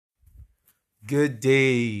Good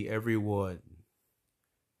day, everyone.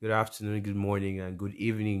 Good afternoon, good morning, and good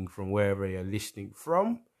evening from wherever you're listening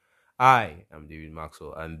from. I am David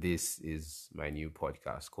Maxwell, and this is my new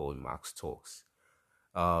podcast called Max Talks.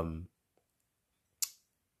 Um,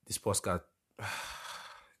 this podcast,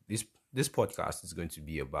 this this podcast is going to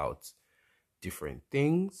be about different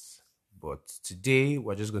things, but today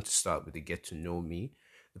we're just going to start with the get to know me.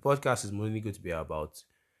 The podcast is mainly going to be about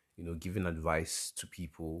giving advice to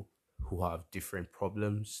people who have different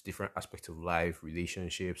problems, different aspects of life,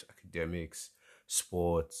 relationships, academics,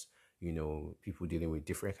 sports, people dealing with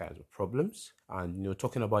different kinds of problems, and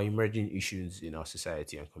talking about emerging issues in our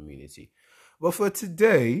society and community. But for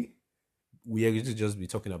today, we are going to just be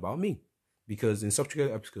talking about me, because in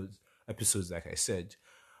subsequent episodes, like I said,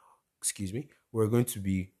 excuse me, we're going to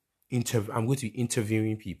be I'm going to be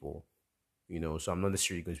interviewing people, so I'm not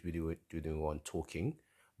necessarily going to be doing one talking,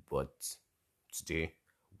 but today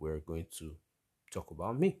we're going to talk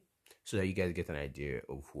about me so that you guys get an idea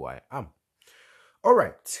of who I am. All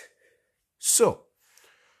right. So,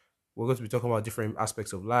 we're going to be talking about different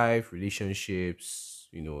aspects of life, relationships,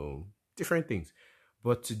 different things.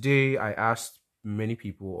 But today I asked many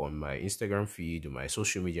people on my Instagram feed, on my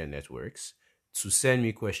social media networks, to send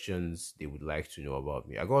me questions they would like to know about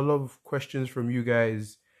me. I got a lot of questions from you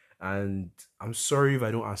guys, and I'm sorry if I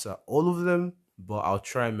don't answer all of them, but I'll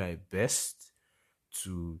try my best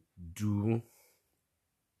to do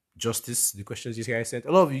justice to the questions you guys sent.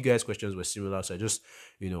 A lot of you guys' questions were similar, so I just,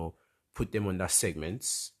 you know, put them under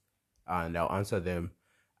segments and I'll answer them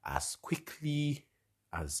as quickly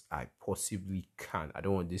as I possibly can. I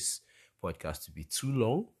don't want this podcast to be too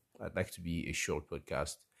long. I'd like to be a short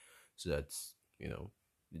podcast so that,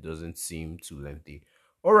 it doesn't seem too lengthy.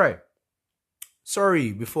 All right.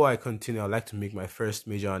 Sorry, before I continue, I'd like to make my first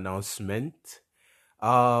major announcement.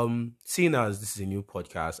 Seeing as this is a new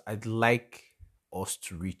podcast, I'd like us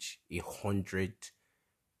to reach 100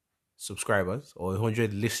 subscribers or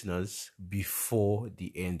 100 listeners before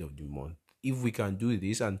the end of the month. If we can do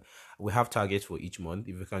this, and we have targets for each month,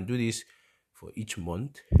 if we can do this for each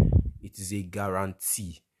month, it is a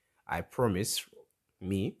guarantee. I promise,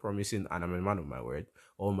 me promising, and I'm a man of my word,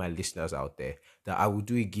 all my listeners out there, that I will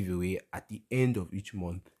do a giveaway at the end of each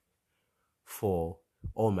month for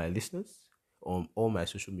all my listeners on all my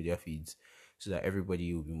social media feeds, so that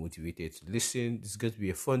everybody will be motivated to listen. This is going to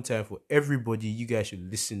be a fun time for everybody. You guys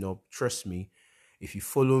should listen up. Trust me. If you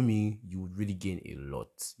follow me, you would really gain a lot.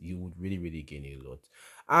 You would really, really gain a lot.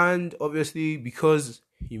 And obviously, because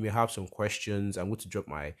you may have some questions, I'm going to drop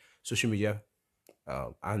my social media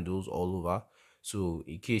handles all over. So,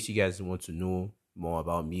 in case you guys want to know more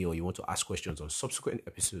about me or you want to ask questions on subsequent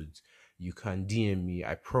episodes, you can DM me.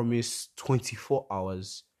 I promise 24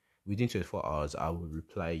 hours, within 24 hours, I will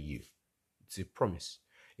reply you. It's a promise.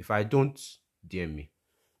 If I don't, DM me.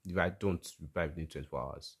 If I don't reply within 24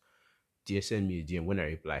 hours, send me a DM. When I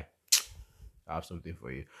reply, I have something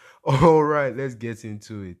for you. All right, let's get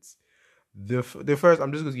into it. The first,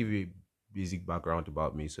 I'm just going to give you a basic background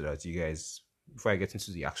about me so that you guys, before I get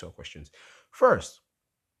into the actual questions. First,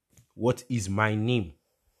 what is my name?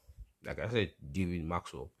 Like I said, David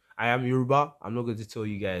Maxwell. I am Yoruba. I'm not going to tell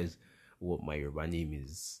you guys what my Yoruba name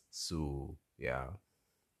is. So, yeah,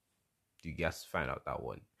 you guys find out that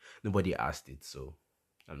one. Nobody asked it, so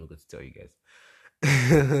I'm not going to tell you guys.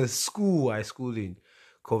 I schooled in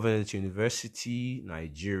Covenant University,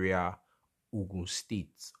 Nigeria, Ogun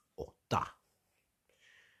State, Ota.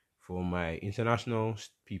 For my international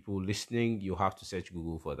people listening, you have to search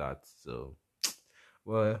Google for that. So,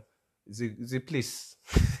 well, it's a place.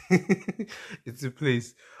 It's a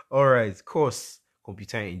place. All right, course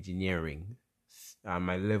computer engineering.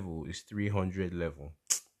 My level is 300 level.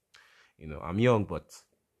 I'm young, but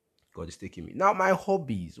God is taking me. Now, my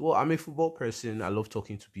hobbies. Well, I'm a football person. I love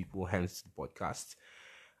talking to people, hence the podcast.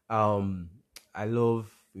 Um, I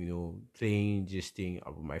love, playing, gisting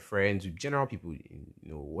with my friends, with general people.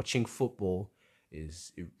 Watching football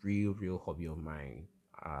is a real, real hobby of mine.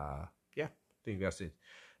 Yeah, I think that's it.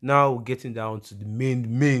 Now, getting down to the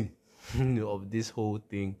main of this whole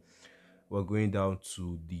thing, we're going down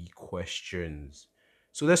to the questions.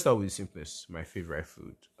 So let's start with the simplest. My favorite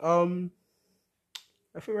food. My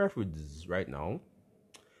favorite food is right now,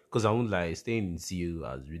 because I won't lie, staying in CU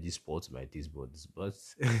has really spoiled my taste buds. But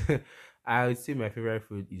I would say my favorite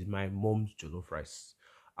food is my mom's jollof rice.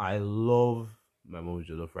 I love my mom's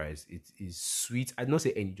jollof rice. It is sweet. I don't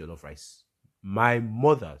say any jollof rice. My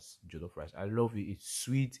mother's jollof rice. I love it. It's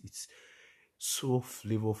sweet. It's so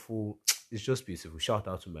flavorful. It's just beautiful. Shout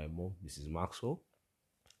out to my mom, Mrs. Maxwell.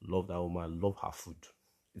 Love that woman. Love her food.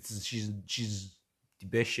 She's the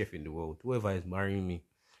best chef in the world. Whoever is marrying me,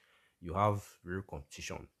 you have real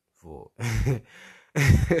competition for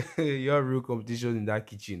you have real competition in that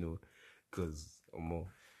kitchen, oh, because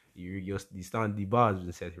the bar has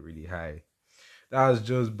been set really high. That's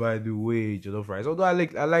just by the way, jollof rice. Although I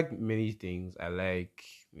like many things. I like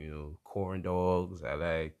corn dogs. I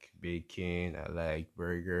like bacon. I like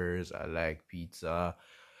burgers. I like pizza.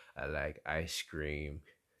 I like ice cream.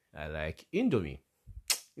 I like Indomie.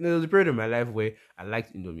 There was a period in my life where I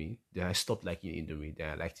liked Indomie, then I stopped liking Indomie, then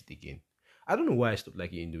I liked it again. I don't know why I stopped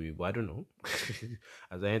liking Indomie, but I don't know.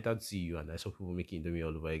 As I entered CU and I saw people making Indomie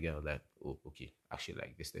all over again, I was like, oh, okay, I actually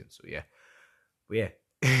like this then. So yeah. But yeah,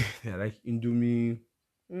 I like Indomie.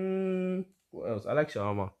 What else? I like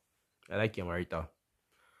shawarma. I like yamarita.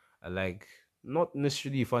 I like not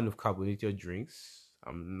necessarily a fan of carbonated drinks.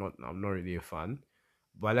 I'm not really a fan,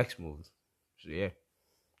 but I like smooth. So yeah,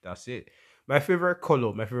 that's it. My favorite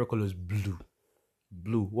color is blue.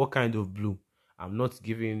 Blue. What kind of blue? I'm not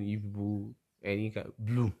giving you people any kind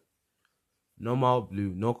blue. Normal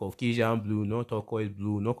blue, no Caucasian blue, no turquoise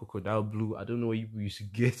blue, no crocodile blue. I don't know where you used to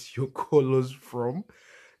get your colors from.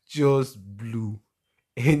 Just blue.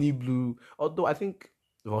 Any blue. Although I think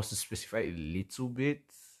if I was to specify a little bit,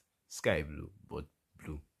 sky blue, but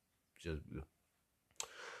blue. Just blue.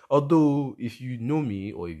 Although if you know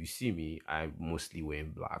me or if you see me, I'm mostly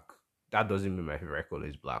wearing black. That doesn't mean my favorite color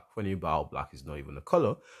is black. Funny about black is not even a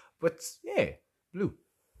color. But yeah, blue.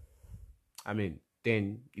 I mean,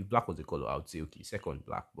 then if black was a color, I would say okay, second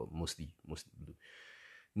black, but mostly blue.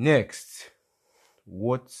 Next,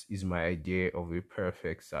 what is my idea of a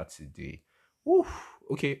perfect Saturday? Oof.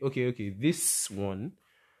 Okay. This one,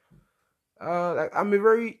 like I'm a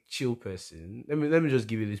very chill person. Let me just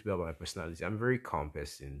give you this bit about my personality. I'm a very calm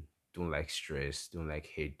person. Don't like stress. Don't like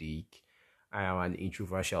headache. I am an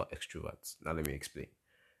introvertial extrovert. Now let me explain.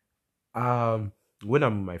 Um, when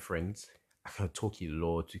I'm with my friends, I can talk a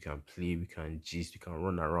lot. We can play. We can gist. We can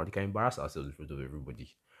run around. We can embarrass ourselves in front of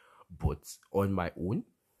everybody. But on my own,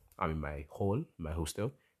 I'm in my hall, my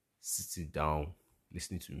hostel, sitting down,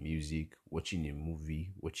 listening to music, watching a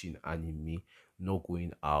movie, watching anime, not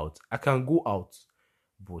going out. I can go out,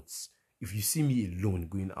 but if you see me alone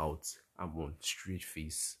going out, I'm on straight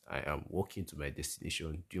face. I am walking to my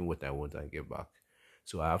destination, doing what I want, and get back.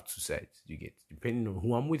 So I have two sides. You get depending on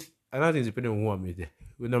who I'm with. Another thing is depending on who I'm with.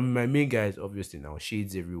 When I'm my main guys, obviously now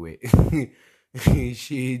shades everywhere,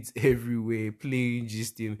 shades everywhere, playing,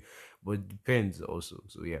 gisting, but it depends also.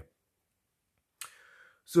 So yeah.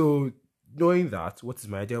 So knowing that, what is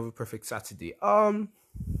my idea of a perfect Saturday?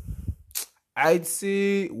 I'd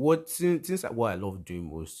say since what I love doing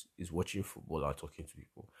most is watching football or talking to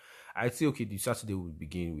people. I'd say okay, the Saturday will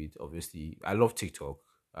begin with obviously I love TikTok.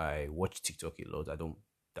 I watch TikTok a lot. I don't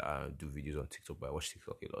do videos on TikTok, but I watch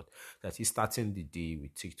TikTok a lot. That is starting the day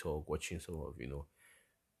with TikTok, watching some of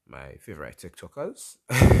my favorite TikTokers,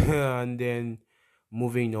 and then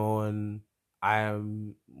moving on. I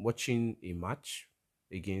am watching a match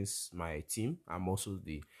against my team. I'm also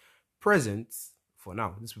the present for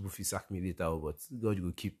now. These people will sack me later, but God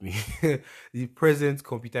will keep me. The present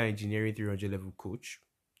computer engineering 300 level coach.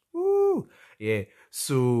 Woo! Yeah.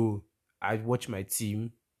 So I watch my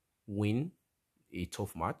team win a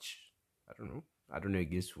tough match. I don't know. I don't know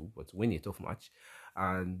against who, but win a tough match.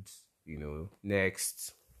 And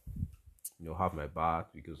next, have my bath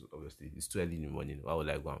because obviously it's too early in the morning. Why would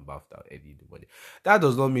I go and bath that early in the morning? That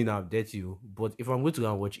does not mean I'm dirty, oh, but if I'm going to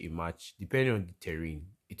go and watch a match, depending on the terrain,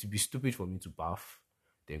 it would be stupid for me to bath,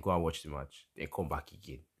 then go and watch the match, then come back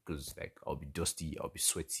again because like I'll be dusty, I'll be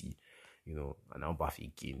sweaty, and I'll bath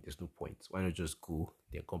again. There's no point. Why not just go,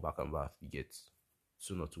 then come back and bath? You get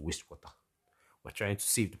so not to waste water. We're trying to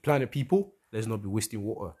save the planet, people. Let's not be wasting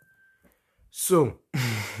water. So,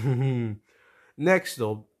 next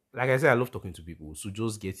up, like I said, I love talking to people. So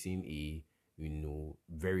just getting a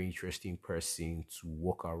very interesting person to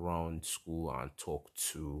walk around school and talk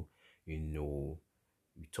to,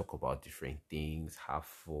 we talk about different things, have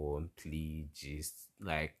fun, play, just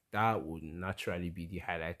like that would naturally be the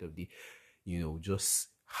highlight of the, just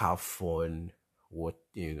have fun. What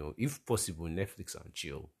if possible, Netflix and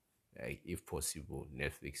chill. Like if possible,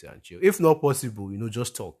 Netflix and chill. If not possible,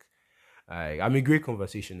 just talk. I'm a great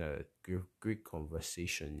great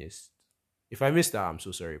conversationist. If I missed that, I'm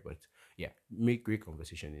so sorry, but yeah, make great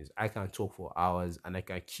conversationist. I can talk for hours and I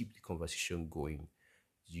can keep the conversation going.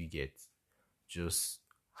 You get just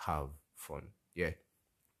have fun. Yeah.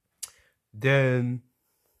 Then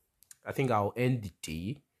I think I'll end the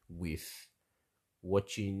day with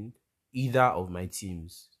watching either of my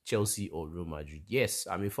teams, Chelsea or Real Madrid. Yes,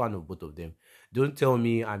 I'm a fan of both of them. Don't tell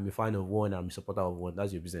me I'm a fan of one, I'm a supporter of one.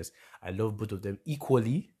 That's your business. I love both of them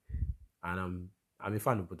equally, and I'm a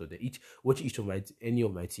fan of both of them. Watch each of my any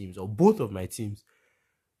of my teams or both of my teams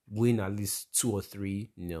win at least two or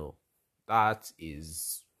three. No, that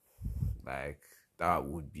is like that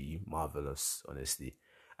would be marvelous. Honestly,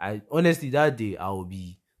 I honestly that day I will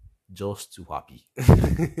be just too happy,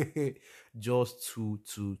 just too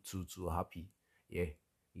happy. Yeah,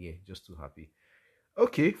 yeah, just too happy.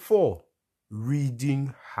 Okay, four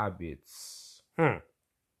reading habits.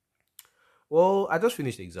 Well, I just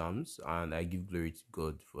finished exams and I give glory to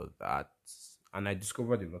God for that. And I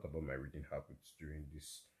discovered a lot about my reading habits during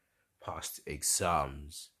this past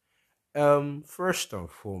exams. First and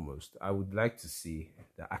foremost, I would like to say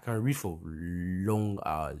that I can read for long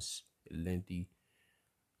hours, a lengthy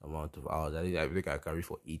amount of hours. I think I can read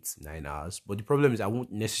for 8, 9 hours. But the problem is I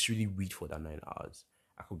won't necessarily read for that 9 hours.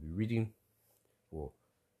 I could be reading for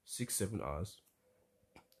 6, 7 hours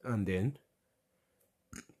and then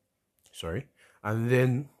sorry. And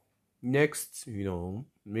then next,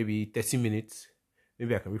 maybe 30 minutes,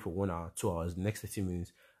 maybe I can read for 1 hour, 2 hours. The next 30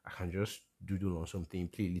 minutes, I can just doodle on something,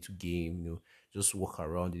 play a little game, just walk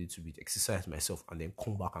around a little bit, exercise myself, and then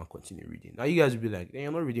come back and continue reading. Now, you guys will be like,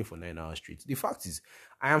 you're not reading for 9 hours straight. The fact is,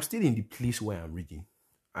 I am still in the place where I'm reading.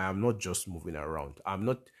 I am not just moving around. I'm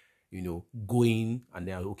not, going and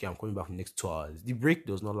then, okay, I'm coming back in the next 2 hours. The break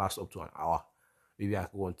does not last up to an hour. Maybe I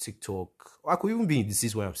could go on TikTok. Or I could even be in the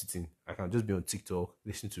seat where I'm sitting. I can just be on TikTok,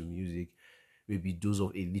 listen to music, maybe doze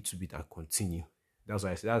off a little bit and continue. That's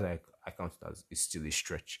why I say that's like I count it as it's still a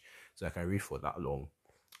stretch. So I can read for that long.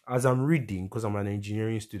 As I'm reading, because I'm an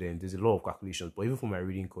engineering student, there's a lot of calculations. But even for my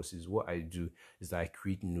reading courses, what I do is that I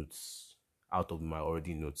create notes out of my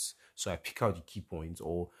already notes. So I pick out the key points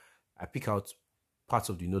or I pick out parts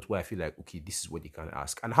of the note where I feel like, okay, this is what they can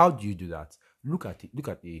ask. And how do you do that? Look at it, look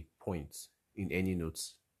at the points in any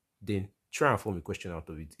notes, then try and form a question out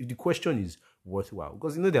of it. If the question is worthwhile,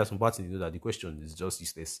 because there are some parts in the note that the question is just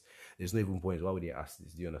useless. There's no even point. Why would they ask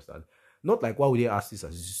this? Do you understand? Not like why would they ask this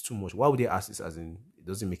as it's too much. Why would they ask this as in it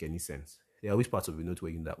doesn't make any sense? There are always parts of the note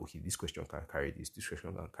where you know that okay, this question can carry this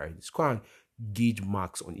question can carry this. Go and gauge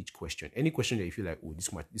marks on each question. Any question that you feel like, oh,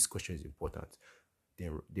 this question is important,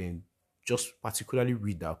 then just particularly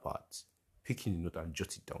read that part, pick in the note and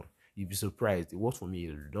jot it down. You'll be surprised. It worked for me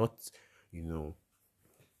a lot. You know,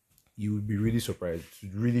 you would be really surprised.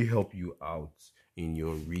 It would really help you out in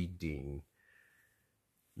your reading.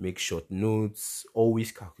 Make short notes,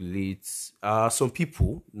 always calculate. Some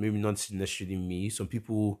people, maybe not necessarily me, some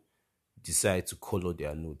people decide to color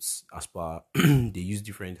their notes as per they use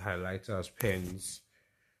different highlighter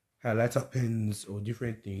pens or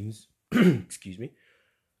different things. Excuse me.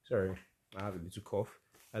 Sorry, I have a little cough.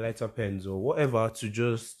 Highlighter pens or whatever to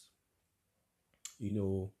just, you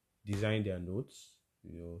know, design their notes,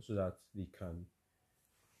 so that they can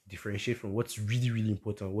differentiate from what's really, really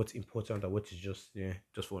important, what's important, and what is just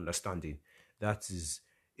for understanding. That is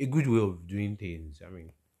a good way of doing things. I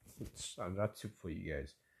mean, it's another tip for you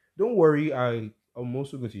guys. Don't worry, I'm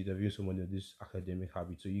also going to interview someone of this academic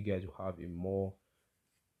habit, so you guys will have a more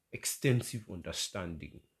extensive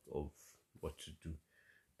understanding of what to do.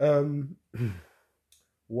 Um,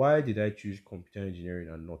 why did I choose computer engineering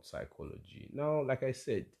and not psychology? Now, like I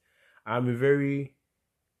said, I'm a very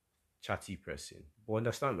chatty person, but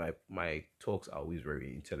understand my talks are always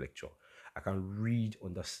very intellectual. I can read,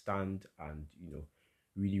 understand, and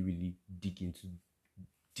really, really dig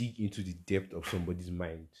into the depth of somebody's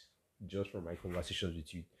mind just from my conversations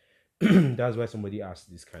with you. That's why somebody asked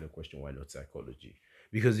this kind of question: why not psychology?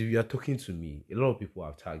 Because if you are talking to me, a lot of people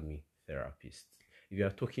have tagged me therapist. If you are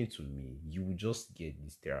talking to me, you will just get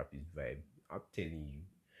this therapist vibe. I'm telling you,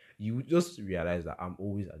 you will just realize that I'm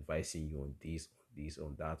always advising you on this,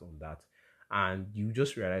 on that, and you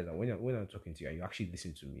just realize that when I'm talking to you and you actually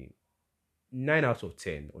listen to me, 9 out of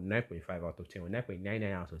 10 or 9.5 out of 10 or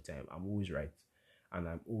 9.99 out of 10, I'm always right, and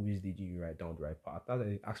I'm always leading you right down the right path. That's why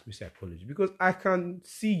they ask me psychology, because I can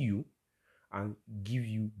see you and give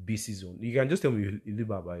you basis on. You can just tell me a little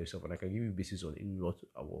bit about yourself, and I can give you basis on a lot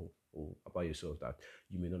about yourself that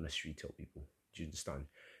you may not necessarily tell people. Do you understand?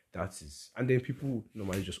 That is, and then people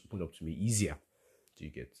normally just open up to me easier. Do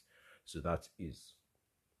you get? So that is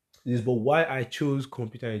this. But why I chose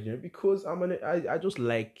computer engineering? Because I just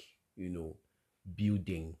like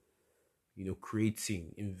building,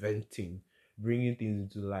 creating, inventing, bringing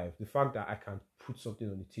things into life. The fact that I can put something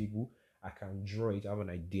on the table, I can draw it, I have an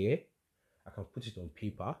idea, I can put it on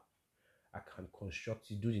paper, I can construct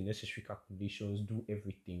it, do the necessary calculations, do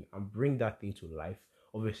everything, and bring that thing to life.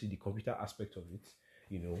 Obviously, the computer aspect of it,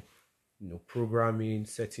 programming,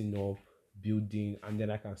 setting up, building, and then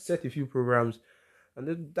I can set a few programs, and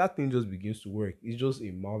then that thing just begins to work. It's just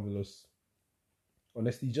a marvelous.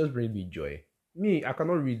 Honestly, it just brings me joy. Me, I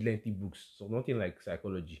cannot read lengthy books, so nothing like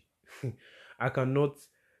psychology. I cannot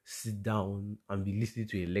sit down and be listening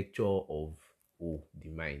to a lecture of the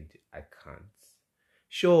mind. I can't.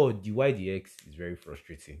 Sure, the YDX is very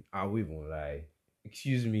frustrating. I will even lie.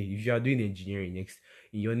 Excuse me, if you are doing engineering next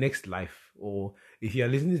in your next life, or if you are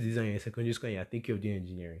listening to this in your secondary school and you are thinking of doing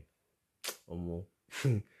engineering, or more,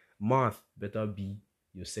 math better be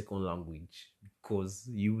your second language because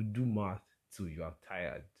you will do math till you are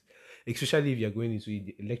tired. Especially if you are going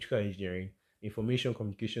into electrical engineering, information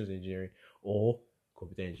communications engineering, or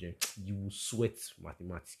computer engineering, you will sweat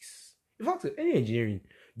mathematics. In fact, any engineering,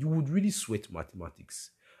 you would really sweat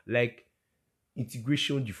mathematics. Like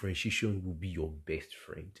integration differentiation will be your best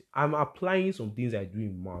friend. I'm applying some things I do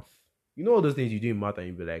in math. You know all those things you do in math and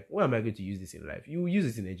you'll be like, why am I going to use this in life? You will use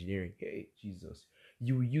it in engineering. Hey, Jesus.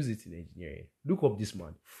 You will use it in engineering. Look up this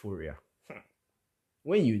man, Fourier.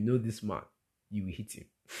 When you know this man, you will hit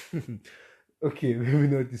him. Okay, let me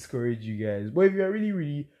not discourage you guys. But if you're really,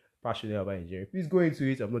 really passionate about engineering, please go into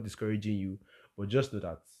it. I'm not discouraging you. But just know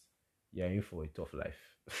that you're in for a tough life.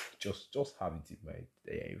 just have it in mind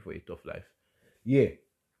that you're in for a tough life. Yeah,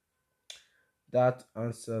 that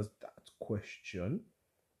answers that question.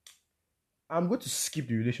 I'm going to skip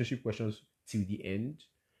the relationship questions till the end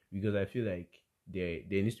because I feel like there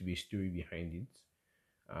needs to be a story behind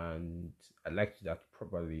it, and I like that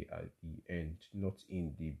properly at the end, not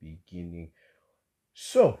in the beginning.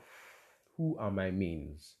 So, who are my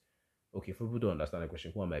mains? Okay, for people to understand the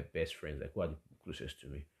question, who are my best friends? Like, who are the people closest to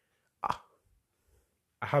me? Ah,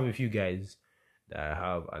 I have a few guys that I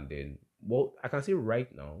have, and then well, I can say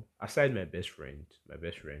right now, aside my best friend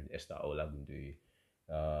Esther Olagundoye.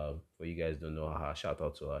 For you guys don't know her, shout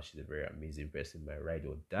out to her. She's a very amazing person, my ride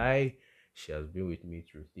or die. She has been with me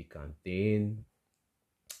through thick and thin.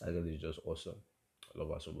 I guess it's just awesome. I love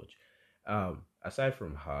her so much. Aside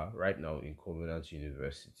from her, right now in Covenant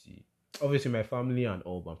University, obviously my family and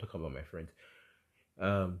all, but I'm talking about my friends.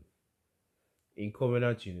 Um, in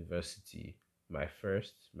Covenant University, my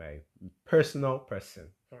personal person.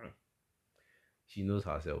 She knows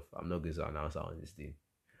herself. I'm not going to announce her on this thing.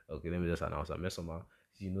 Okay, let me just announce her. Mesoma,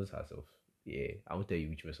 she knows herself. Yeah, I won't tell you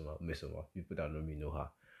which Mesoma. People that know me know her.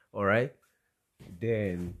 All right.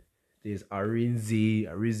 Then there's Arinze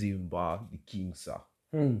Mba, the king, sir.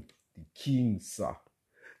 The king, sir.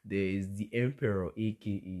 There is the emperor,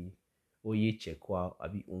 aka Oye Chekwa,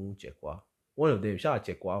 Abi Onwu Chekwa. One of them, Sha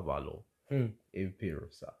Chekwa Valo. Emperor,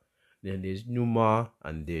 sir. Then there's Numa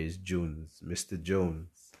and there's Jones, Mr. Jones.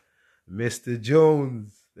 Mr.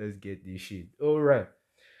 Jones. Let's get this shit. All right.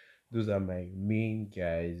 Those are my main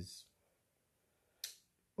guys.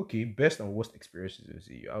 Okay, best and worst experiences in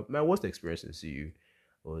CU. My worst experience in CU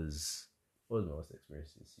was what was my worst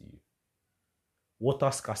experience in CU?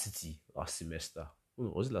 Water scarcity last semester. Oh, no,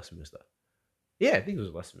 was it last semester? Yeah, I think it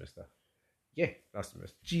was last semester. Yeah, last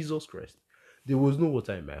semester. Jesus Christ. There was no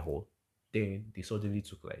water in my hall. Then they suddenly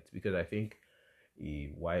took light because I think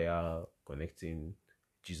a wire connecting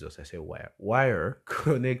Jesus, I said wire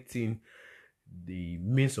connecting the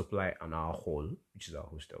main supply and our hall, which is our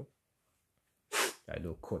hostel. I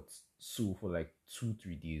know cut. So for like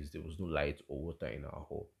 2-3 days there was no light or water in our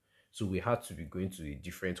hall. So we had to be going to a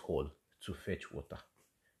different hall to fetch water.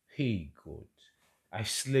 Hey God. I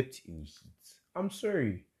slept in heat. I'm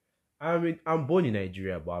sorry. I'm born in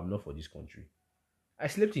Nigeria, but I'm not for this country. I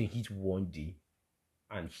slept in heat one day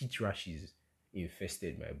and heat rashes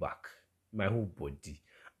infested my back, my whole body.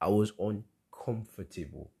 I was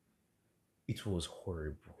uncomfortable. It was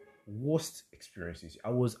horrible. Worst experiences. I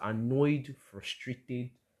was annoyed, frustrated.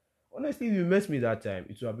 Honestly, if you met me that time,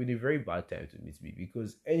 it would have been a very bad time to meet me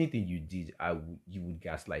because anything you did, you would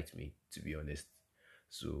gaslight me, to be honest.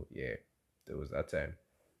 So yeah, there was that time.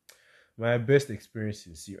 My best experience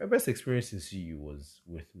in CU. My best experience in CU was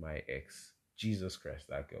with my ex. Jesus Christ,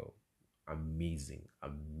 that girl. Amazing,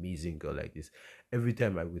 amazing girl like this. Every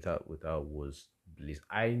time I with her was bliss.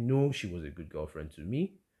 I know she was a good girlfriend to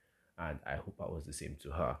me, and I hope I was the same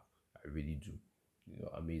to her. I really do.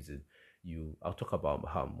 Amazing. I'll talk about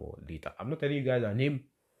her more later. I'm not telling you guys her name.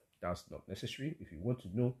 That's not necessary. If you want to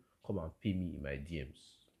know, come and pay me in my DMs.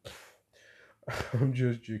 I'm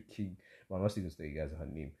just joking. But I'm not still gonna tell you guys her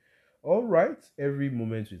name. All right. Every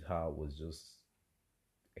moment with her was just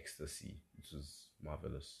ecstasy. It was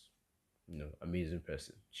marvelous. Amazing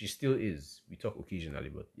person. She still is. We talk occasionally,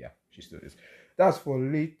 but yeah, she still is. That's for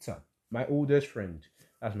later. My oldest friend.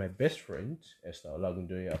 That's my best friend, Esther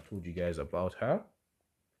Olagundoye. I've told you guys about her.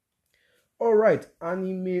 All right,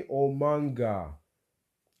 anime or manga?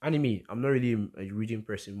 Anime. I'm not really a reading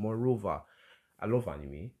person. Moreover, I love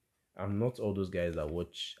anime. I'm not all those guys that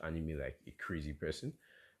watch anime like a crazy person.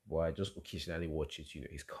 but I just occasionally watch it.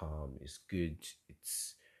 It's calm, it's good,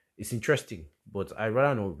 it's interesting. But I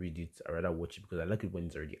rather not read it. I rather watch it because I like it when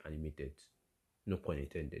it's already animated. No pun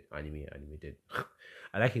intended. Anime animated.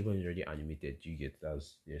 I like it when it's already animated. You get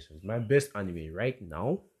that's yes. My best anime right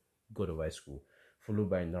now, God of High School, followed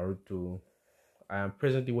by Naruto. I am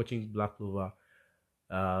presently watching Black Clover.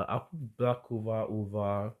 I'll put Black Clover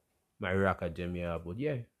over My Hero Academia, but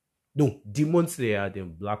yeah, no, Demon Slayer,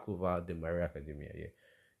 then Black Clover, then My Hero Academia.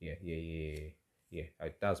 Yeah.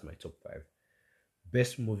 That's my top five.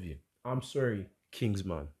 Best movie. I'm sorry,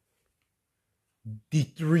 Kingsman. The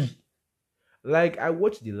three. Like I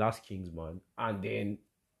watched the last Kingsman, and then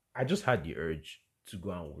I just had the urge to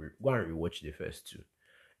go and rewatch the first two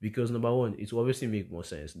because number one, it will obviously make more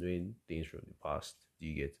sense knowing things from the past. Do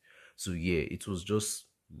you get? So yeah, it was just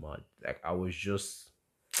mad. Like I was just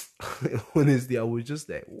honestly, I was just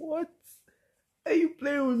like, what? Are you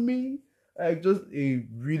playing with me? Like just a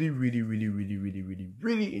really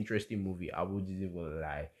interesting movie. I wouldn't even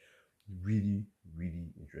lie. Really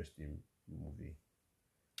interesting movie.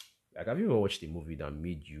 Like, have you ever watched a movie that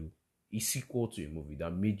made you a sequel to a movie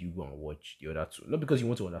that made you go and watch the other two? Not because you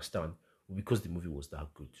want to understand, but because the movie was that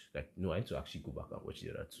good. Like, no, I need to actually go back and watch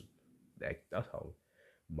the other two. Like, that's how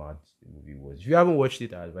mad the movie was. If you haven't watched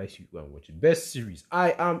it, I advise you go and watch it. Best series.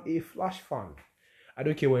 I am a Flash fan. I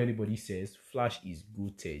don't care what anybody says. Flash is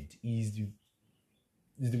goated. He's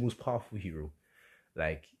the most powerful hero.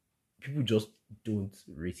 Like people just don't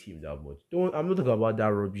rate him that much. Don't I'm not talking about that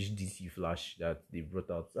rubbish DC Flash that they brought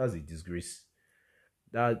out. That's a disgrace.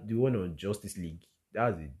 That the one on Justice League,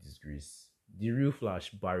 that's a disgrace. The real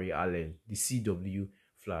Flash, Barry Allen, the CW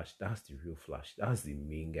Flash, that's the real Flash. That's the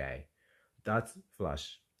main guy. That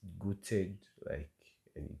Flash goated like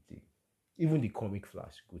anything. Even the comic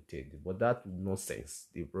Flash goated. But that nonsense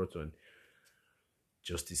they brought on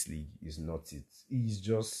Justice League is not it.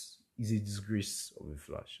 He's a disgrace of a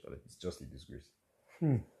Flash. It's just a disgrace.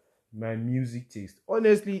 My music taste.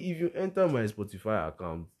 Honestly, if you enter my Spotify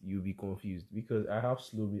account, you'll be confused because I have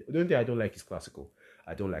slow music. The only thing I don't like is classical.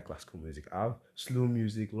 I don't like classical music. I have slow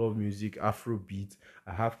music, love music, Afrobeat.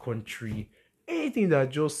 I have country. Anything that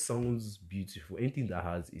just sounds beautiful. Anything that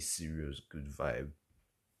has a serious good vibe.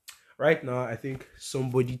 Right now, I think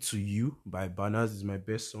Somebody to You by Banners is my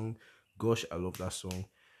best song. Gosh, I love that song.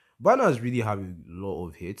 Banners really have a lot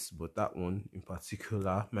of hits, but that one in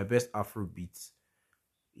particular, my best Afrobeat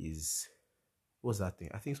is what's that thing?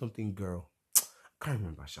 I think something girl. I can't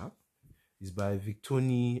remember, Sha. It's by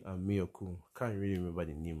Victoni and Miyoko. Can't really remember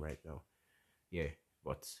the name right now. Yeah,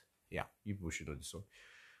 but yeah, you people should know the song.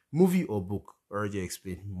 Movie or book? Already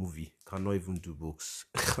explained. Movie. Cannot even do books.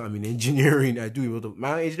 I'm in engineering. I do a lot of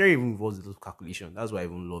my engineering even involves a lot of calculation. That's why I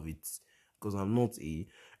even love it. Because I'm not a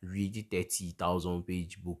read 30,000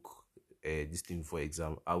 page book this thing for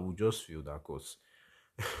exam. I will just feel that course.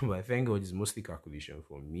 But thank God it's mostly calculation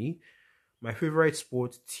for me. My favorite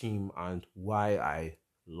sport team and why I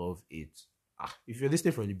love it. If you're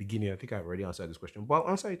listening from the beginning, I think I already answered this question, but I'll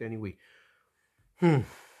answer it anyway.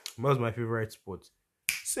 What's my favorite sport?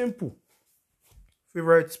 Simple.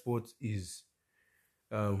 Favorite sport is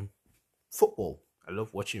football. I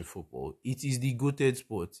love watching football. It is the goated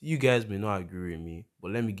sport. You guys may not agree with me,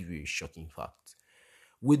 but let me give you a shocking fact.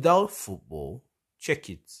 Without football, check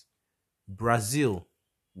it. Brazil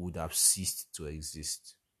would have ceased to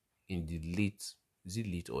exist in the late, is it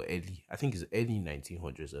late or early? I think it's early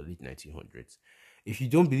 1900s or late 1900s. If you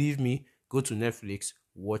don't believe me, go to Netflix,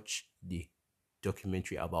 watch the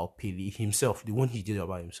documentary about Pele himself, the one he did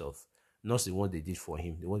about himself, not the one they did for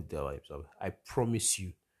him, the one they did about himself. I promise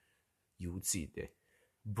you, you would see it there.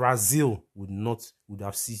 Brazil would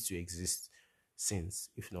have ceased to exist since,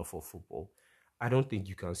 if not for football. I don't think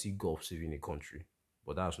you can see golf saving a country,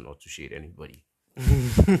 but that's not to shade anybody.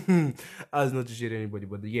 That's not to shade anybody,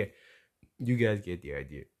 but yeah, you guys get the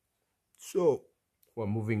idea. So we're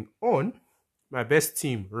moving on. My best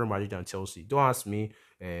team, Real Madrid and Chelsea. Don't ask me,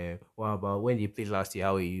 what about when they played last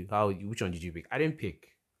year? Which one did you pick? I didn't pick.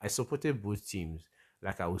 I supported both teams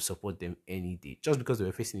like I would support them any day. Just because they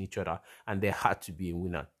were facing each other and there had to be a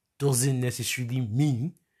winner doesn't necessarily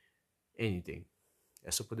mean anything. I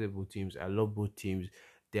supported both teams. I love both teams.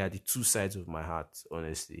 They are the two sides of my heart,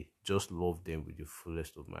 honestly. Just love them with the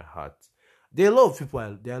fullest of my heart. There are a lot of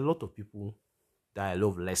people, there are a lot of people that I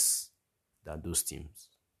love less than those teams.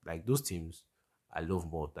 Like those teams, I love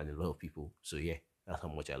more than a lot of people. So yeah, that's how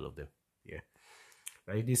much I love them. Yeah.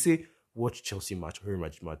 Like they say, watch Chelsea match, Real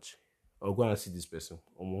Madrid match. Or go and see this person.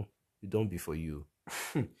 Omo, it don't be for you.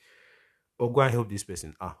 Or go and help this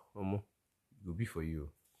person. Omo, it will be for you.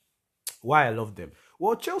 Why I love them?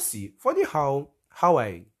 Well, Chelsea, funny how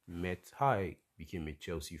I became a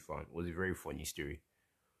Chelsea fan. It was a very funny story.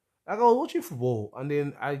 Like I was watching football and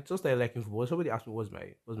then I just started liking football. Somebody asked me what's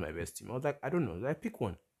my best team. I was like, I don't know. Like pick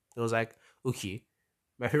one. It was like, okay,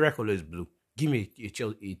 my favorite color is blue. Give me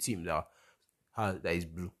a team that is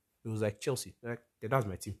blue. It was like Chelsea. Like yeah, that's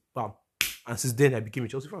my team. Bam. And since then I became a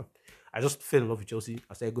Chelsea fan. I just fell in love with Chelsea.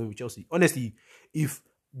 I started going with Chelsea. Honestly, if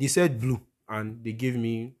they said blue and they gave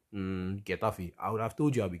me Getafe, I would have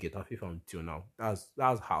told you I'll be Getafe fan till now. That's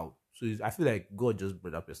how. So I feel like God just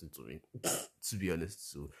brought that person to me, to be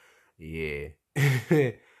honest. So yeah,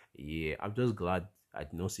 yeah. I'm just glad I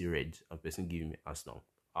did not see red and person giving me Arsenal.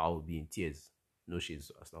 I'll be in tears. No shades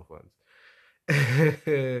to Arsenal fans.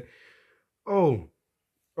 Oh,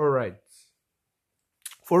 all right.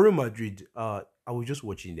 For Real Madrid, I was just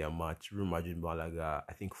watching their match, Real Madrid Malaga,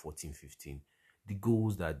 I think 14-15. The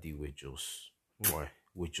goals that they were just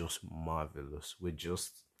marvelous.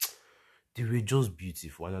 They were just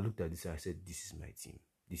beautiful. And I looked at this and I said, this is my team.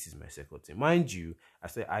 This is my second team. Mind you, I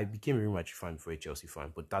said I became a Real Madrid fan before a Chelsea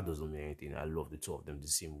fan, but that doesn't mean anything. I love the two of them the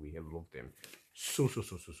same way. I love them so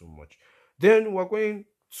much. Then we're going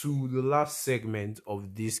to the last segment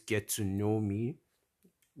of this Get to Know Me,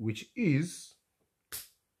 which is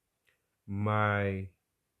my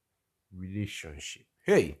relationship.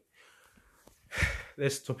 Hey,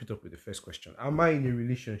 let's top it up with the first question. Am I in a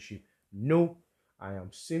relationship? No, I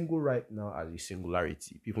am single right now as a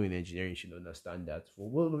singularity. People in engineering should understand that. For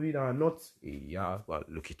those of you that are not, yeah, well,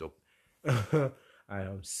 look it up. I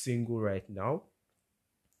am single right now.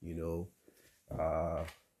 You know,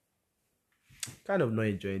 kind of not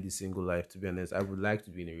enjoying the single life, to be honest. I would like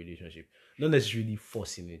to be in a relationship, not necessarily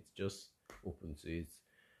forcing it, just open to it.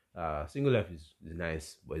 Single life is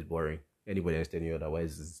nice, but it's boring. Anybody else telling you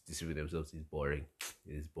otherwise is deceiving themselves. It's boring.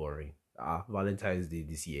 It's boring. Valentine's Day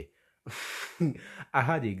this year. I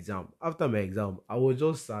had the exam. After my exam, I was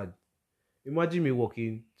just sad. Imagine me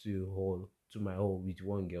walking to my hall with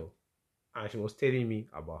one girl, and she was telling me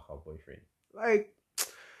about her boyfriend. Like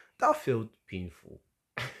that felt painful.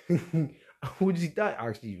 That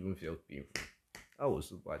actually even felt painful. That was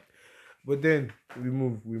so bad. But then we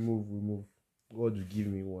move. God will give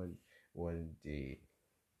me one day.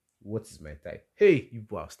 What is my type? Hey, you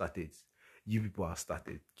people have started. You people have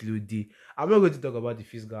started. Kilode. I'm not going to talk about the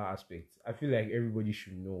physical aspect. I feel like everybody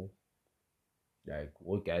should know like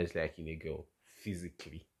what guys like in a girl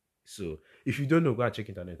physically. So if you don't know, go and check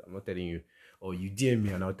internet. I'm not telling you. Or you DM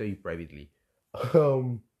me and I'll tell you privately.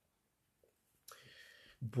 Um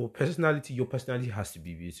but your personality has to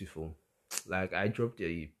be beautiful. Like I dropped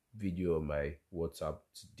a video on my WhatsApp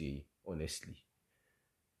today, honestly.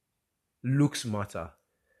 Looks matter.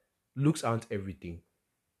 Looks aren't everything.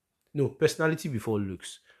 No, personality before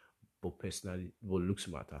looks, but looks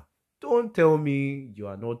matter. Don't tell me you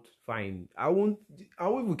are not fine. I won't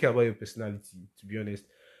even care about your personality, to be honest.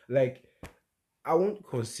 Like I won't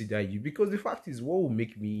consider you because the fact is, what will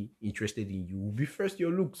make me interested in you will be first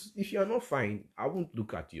your looks. If you are not fine, I won't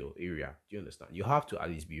look at your area. Do you understand? You have to at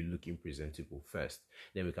least be looking presentable first.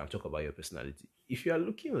 Then we can talk about your personality. If you are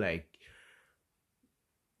looking like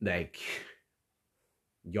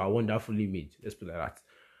you are wonderfully made, let's put it like that.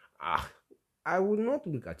 Ah, I would not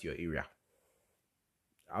look at your area.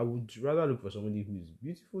 I would rather look for somebody who is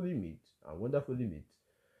beautifully made and wonderfully made.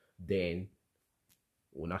 Then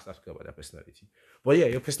we'll not start talking about their personality. But yeah,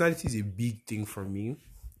 your personality is a big thing for me.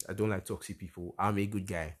 I don't like toxic people. I'm a good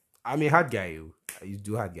guy. I'm a hard guy. I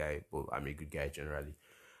do hard guy, but I'm a good guy generally.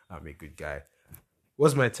 I'm a good guy.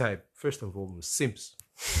 What's my type? First of all, Sims.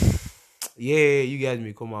 Yeah, you guys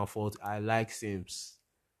may come and fault. I like Sims.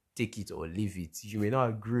 Take it or leave it. You may not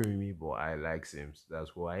agree with me, but I like Sims. That's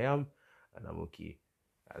who I am, and I'm okay.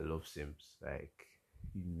 I love Sims. Like,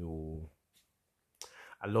 you know,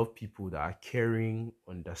 I love people that are caring,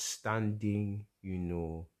 understanding,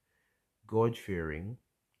 God fearing,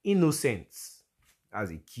 innocence.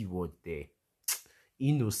 That's a key word there.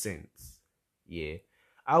 Innocence. Yeah.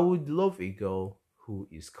 I would love a girl who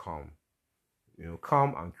is calm.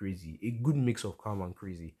 Calm and crazy. A good mix of calm and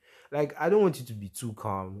crazy. Like, I don't want you to be too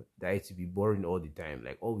calm, that it to be boring all the time.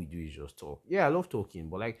 Like, all we do is just talk. Yeah, I love talking,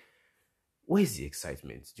 but like, where's the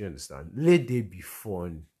excitement? Do you understand? Let there be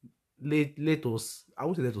fun. Let us, I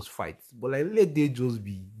won't say let us fight, but like let there just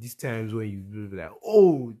be these times when you be like,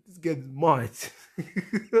 oh, this gets mad.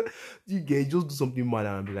 You get just do something mad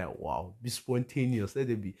and be like, wow, be spontaneous. Let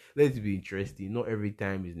it be interesting. Not every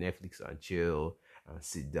time is Netflix and chill and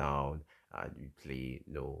sit down and we play.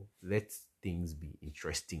 No, let things be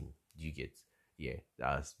interesting. Do you get? Yeah,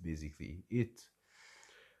 that's basically it.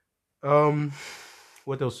 Um,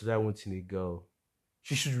 what else did I want in a girl?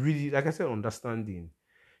 She should really, like I said, understanding.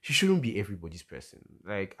 She shouldn't be everybody's person.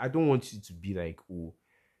 Like, I don't want you to be like, oh,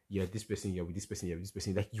 you're this person, you're with this person, you're with this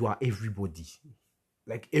person. Like, you are everybody.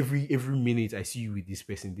 Like, every minute I see you with this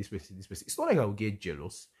person, this person, this person. It's not like I'll get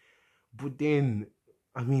jealous. But then,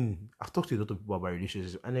 I mean, I've talked to a lot of people about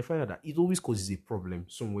relationships, and I find out that it always causes a problem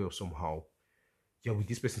somewhere or somehow. You're with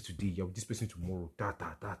this person today, you're with this person tomorrow. Da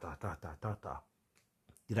da da da da da da da.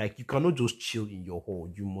 Like, you cannot just chill in your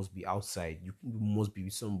hole. You must be outside. You must be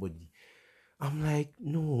with somebody. I'm like,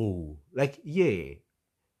 no. Like, yeah,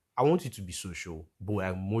 I want you to be social, but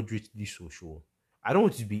I'm moderately social. I don't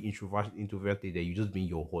want you to be introverted that you just be in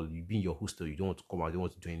your hall, you be in your hostel, you don't want to come out, you don't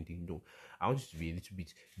want to do anything. No. I want you to be a little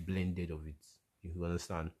bit blended of it. You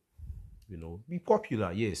understand? Be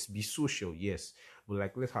popular, yes, be social, yes. But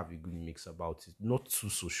like, let's have a good mix about it. Not too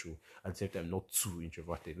social, at the same time, not too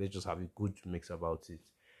introverted. Let's just have a good mix about it.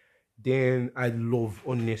 Then I love,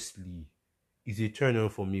 honestly, it's a turn on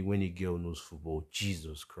for me when a girl knows football.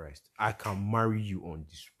 Jesus Christ. I can marry you on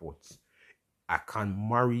the spot. I can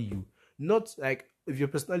marry you. Not like, if your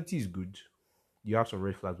personality is good, you have some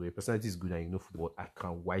red flags, but your personality is good and you know football, I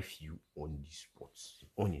can wife you on the spot.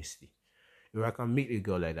 Honestly. If I can meet a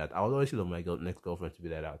girl like that, I would always love my next girlfriend to be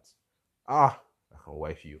like that. I can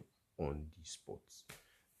wife you on the spot.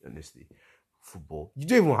 Honestly. Football. You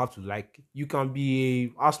don't even have to like. You can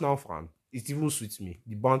be a Arsenal fan. It even suits me.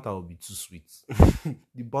 The banter will be too sweet.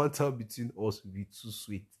 The banter between us will be too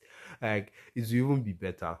sweet. Like, it will even be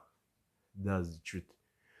better. That's the truth.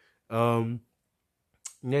 Um,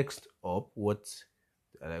 Next up, what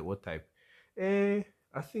type? I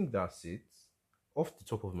think that's it. Off the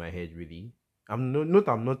top of my head, really. I'm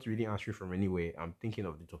not really answering from anywhere. I'm thinking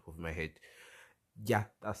of the top of my head. Yeah,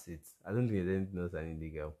 that's it. I don't think there's anything else I need to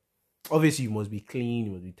go. Obviously, you must be clean,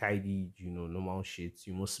 you must be tidy, normal shit.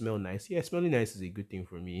 You must smell nice. Yeah, smelling nice is a good thing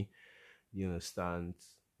for me. You understand?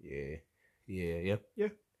 Yeah, yeah.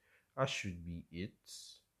 That should be it.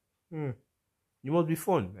 Hmm. You must be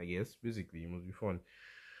fun, I guess. Basically, you must be fun.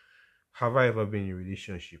 Have I ever been in a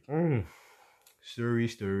relationship?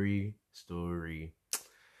 Story.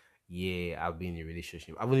 Yeah, I've been in a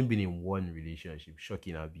relationship. I've only been in one relationship.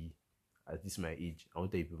 Shocking, I'll be at this my age. I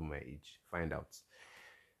won't tell you people my age. Find out.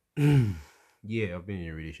 Yeah, I've been in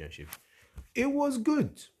a relationship. It was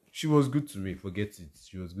good. She was good to me. Forget it.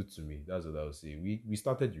 She was good to me. That's what I would say. We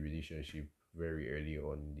started the relationship very early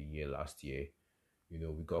on in the year last year. We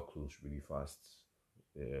got close really fast.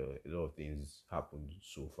 A lot of things happened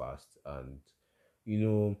so fast, and you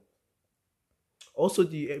know, also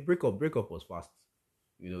the breakup was fast.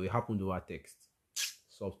 It happened over text,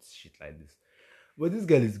 soft shit like this. But this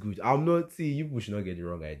girl is good. I'm not see you should not get the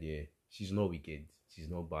wrong idea. She's not wicked. She's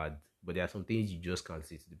not bad. But there are some things you just can't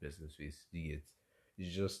say to the person's face. Do you get?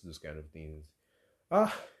 It's just those kind of things.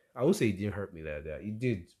 Ah, I would say it didn't hurt me like that. It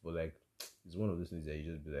did, but like it's one of those things that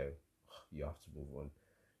you just be like, you have to move on.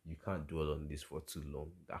 You can't dwell on this for too long.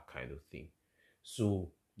 That kind of thing. So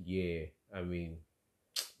yeah, I mean,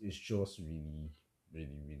 it's just really,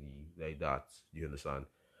 really, really like that. Do you understand?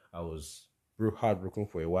 I was heartbroken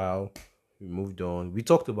for a while. We moved on. We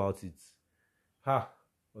talked about it.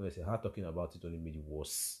 Honestly, her talking about it only made it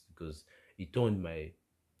worse because it turned my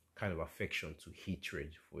kind of affection to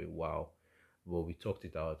hatred for a while. But we talked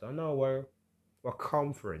it out, and now we're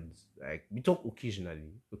calm friends. Like, we talk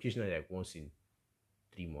occasionally, like once in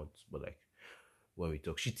 3 months. But like, when we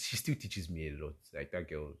talk, she still teaches me a lot. Like, that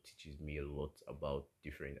girl teaches me a lot about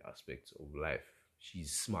different aspects of life.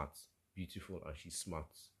 She's smart, beautiful, and she's smart.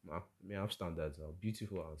 I mean, I have standards now.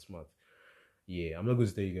 Beautiful and smart. Yeah, I'm not going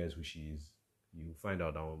to tell you guys who she is. You find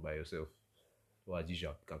out that one by yourself. Or as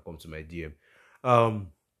usual, you can come to my DM. Um,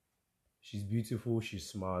 she's beautiful. She's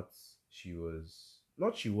smart. She was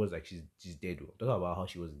not. She was like she's dead. I'm talking about how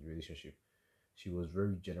she was in the relationship. She was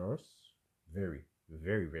very generous. Very,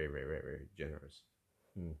 very, very, very, very, very generous.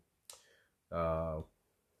 Hmm. Uh,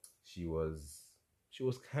 she was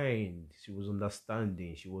kind. She was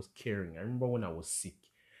understanding. She was caring. I remember when I was sick.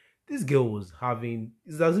 This girl was having.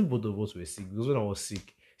 It's as if both of us were sick because when I was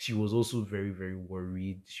sick, she was also very, very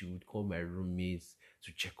worried. She would call my roommates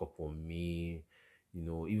to check up on me.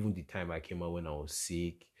 Even the time I came out when I was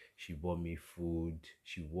sick, she bought me food.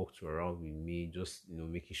 She walked around with me, just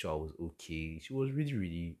making sure I was okay. She was really,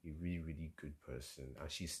 really a really, really good person, and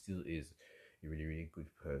she still is a really, really good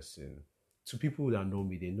person. To people that know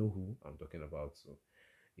me, they know who I'm talking about. So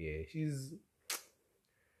yeah,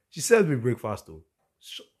 she served me breakfast though.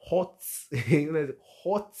 Hot,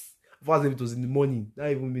 hot. First, if it was in the morning, not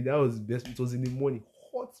even me. That was the best. It was in the morning,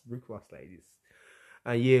 hot breakfast like this.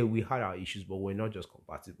 And yeah, we had our issues, but we're not just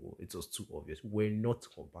compatible. It was too obvious. We're not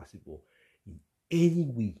compatible in any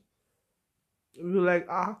way. We were like,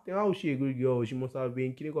 then how is she a good girl? She must have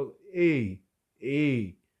been killing. Hey,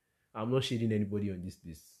 I'm not shading anybody on this.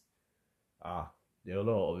 There are a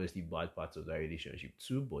lot of obviously bad parts of that relationship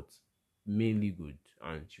too, but mainly good.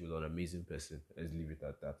 And she was an amazing person. Let's leave it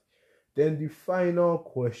at that. Then the final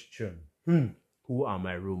question: Who are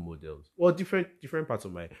my role models? Well, different parts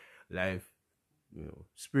of my life.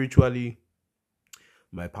 Spiritually,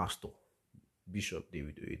 my pastor, Bishop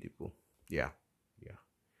David Oyedepo. Yeah, yeah.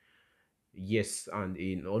 Yes, and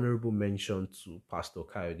an honorable mention to Pastor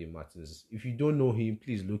Kayode Martins. If you don't know him,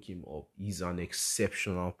 please look him up. He's an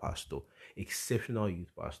exceptional pastor, exceptional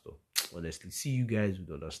youth pastor. Honestly, see, you guys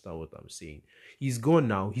would understand what I'm saying. He's gone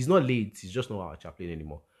now. He's not late. He's just not our chaplain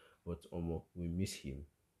anymore. But we miss him.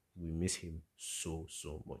 We miss him so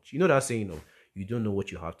much. You know that saying of you don't know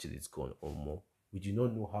what you have till it's gone. We do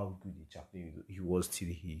not know how good a chaplain he was till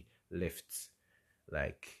he left.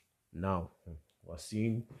 Like now, we're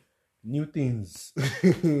seeing new things.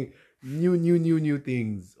 New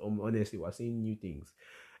things. Honestly, we're seeing new things.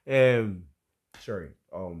 Um sorry.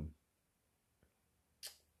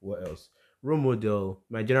 What else? Role model,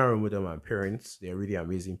 my general role model, my parents, they're really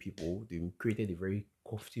amazing people. They created a very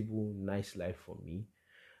comfortable, nice life for me.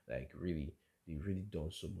 Like really, they've really done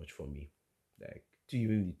so much for me. Like to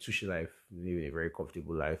even the Tushi life, living a very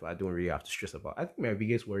comfortable life. I don't really have to stress about. I think my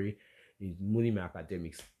biggest worry is money, my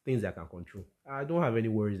academics, things I can control. I don't have any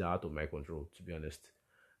worries that are out of my control, to be honest.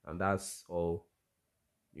 And that's all,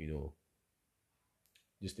 you know,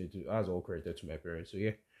 that's all credited to my parents. So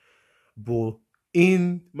yeah. But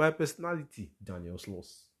in my personality, Daniel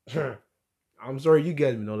Sloss. I'm sorry, you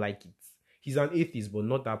guys may not like it. He's an atheist, but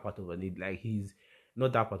not that part of it. Like he's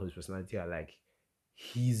not that part of his personality. I like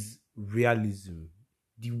his realism,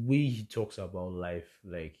 the way he talks about life.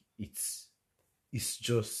 Like it's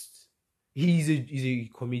just he's a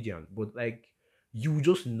comedian, but like you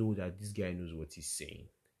just know that this guy knows what he's saying.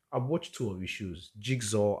 I've watched two of his shows,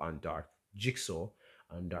 Jigsaw and Dark.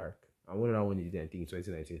 And one other one he did, I think, in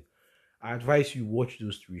 2019. I advise you watch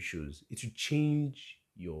those three shows. It will change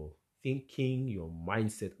your thinking, your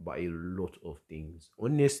mindset about a lot of things.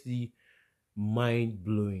 Honestly, mind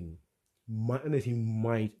blowing. Honestly,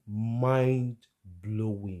 mind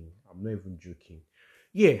blowing. I'm not even joking.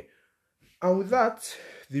 Yeah. And with that,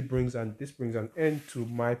 this brings an end to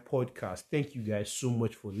my podcast. Thank you guys so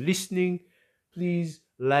much for listening. Please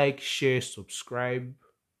like, share, subscribe.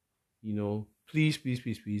 Please,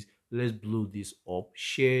 let's blow this up.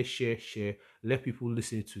 Share. Let people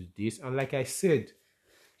listen to this. And like I said,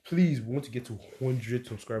 please, we want to get to 100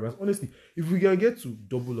 subscribers. Honestly, if we can get to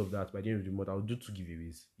double of that by the end of the month, I'll do 2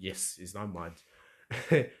 giveaways. Yes, it's not mad.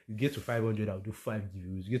 You get to 500, I'll do 5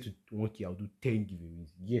 giveaways. You get to 1K, I'll do 10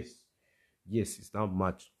 giveaways. Yes, it's not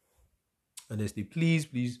much. Honestly, please,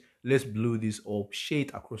 let's blow this up. Share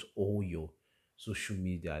it across all your social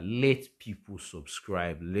media. Let people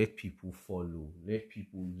subscribe. Let people follow. Let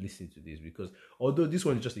people listen to this, because although this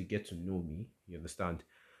one is just a get to know me, you understand,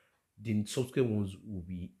 the subsequent ones will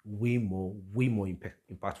be way more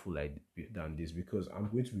impactful than this, because I'm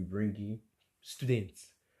going to be bringing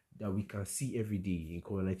students that we can see every day in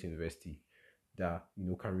Covenant University that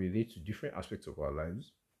can relate to different aspects of our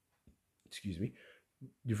lives. Excuse me,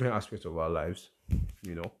 different aspects of our lives.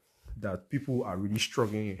 That people are really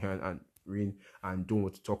struggling in hand and don't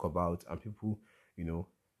want to talk about, and people that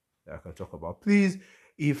I can talk about. Please,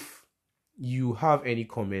 if you have any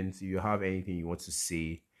comments, if you have anything you want to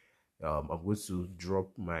say, I'm going to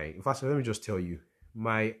drop my. In fact, let me just tell you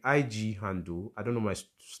my IG handle. I don't know my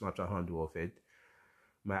Snapchat handle of it.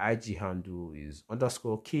 My IG handle is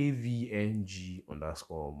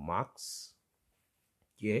 _KVNG_Max.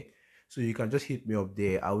 Yeah. So you can just hit me up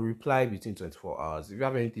there. I will reply within 24 hours. If you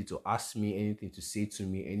have anything to ask me, anything to say to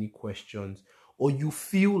me, any questions, or you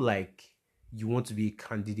feel like you want to be a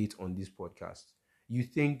candidate on this podcast, you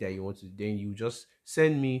think that you want to, then you just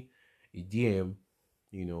send me a DM.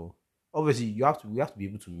 Obviously we have to be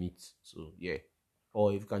able to meet. So yeah.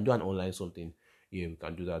 Or if you can do an online something, yeah, we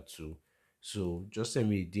can do that too. So just send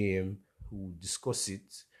me a DM, we'll discuss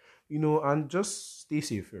it, and just stay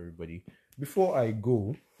safe, everybody. Before I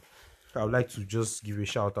go, I would like to just give a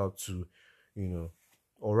shout out to,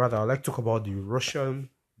 or rather, I'd like to talk about the Russian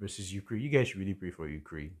versus Ukraine. You guys should really pray for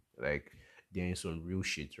Ukraine. Like, they're in some real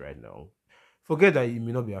shit right now. Forget that it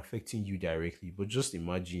may not be affecting you directly, but just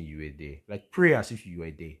imagine you were there. Like, pray as if you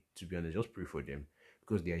were there, to be honest. Just pray for them,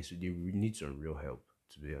 because they really need some real help,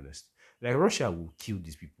 to be honest. Like, Russia will kill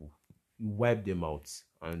these people, wipe them out,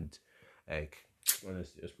 and, like,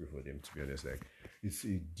 honestly, just pray for them, to be honest. Like, it's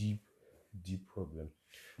a deep problem.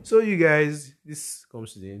 So you guys, this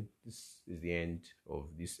is the end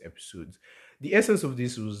of this episode. The essence of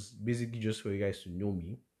this was basically just for you guys to know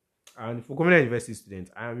me. And for community university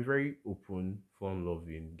students, I am a very open, fun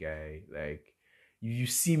loving guy. Like you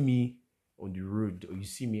see me on the road or you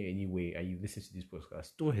see me anyway and you listen to this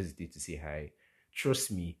podcast, don't hesitate to say hi.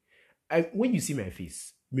 Trust me. When you see my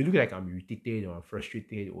face, it may look like I'm irritated or I'm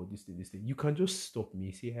frustrated or this thing. You can just stop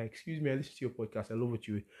me, say hi, excuse me, I listen to your podcast. I love what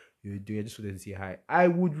you're doing. I just wanted to say hi. I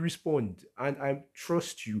would respond and I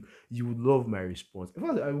trust you. You would love my response. In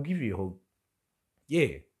fact, I will give you a hug.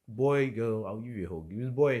 Yeah, boy, girl, I'll give you a hug. If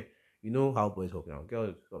it's boy, you know how boys hug now.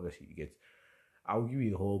 Girl, obviously, you get. I'll give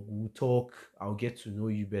you a hug. We'll talk. I'll get to know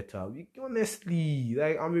you better. Honestly,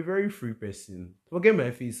 like I'm a very free person. Forget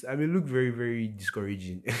my face. I may look very, very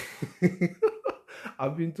discouraging.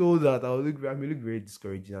 I've been told that I may look very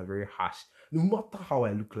discouraging and very harsh. No matter how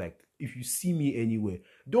I look like, if you see me anywhere,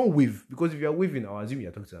 don't wave because if you're waving, I'll assume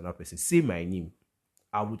you're talking to another person. Say my name.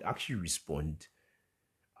 I would actually respond.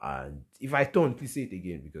 And if I turn, please say it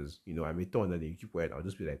again because I may turn and then you keep quiet. I'll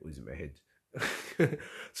just be like, "Oh, it's in my head."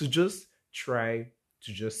 So just try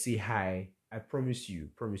to just say hi. I promise you,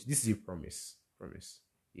 promise. This is a promise. Promise.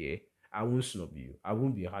 Yeah. I won't snub you. I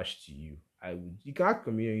won't be harsh to you. I would you can ask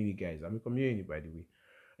community guys. I'm a community by the way.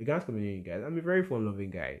 You can ask community guys. I'm a very fun loving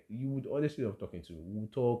guy. You would honestly love talking to me. We'll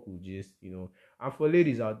talk, we'll just. And for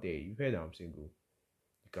ladies out there, you've heard that I'm single.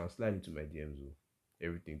 You can slide into my DMs. Oh.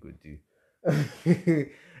 Everything good too.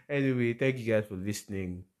 Anyway, thank you guys for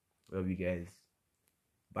listening. Love you guys.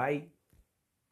 Bye.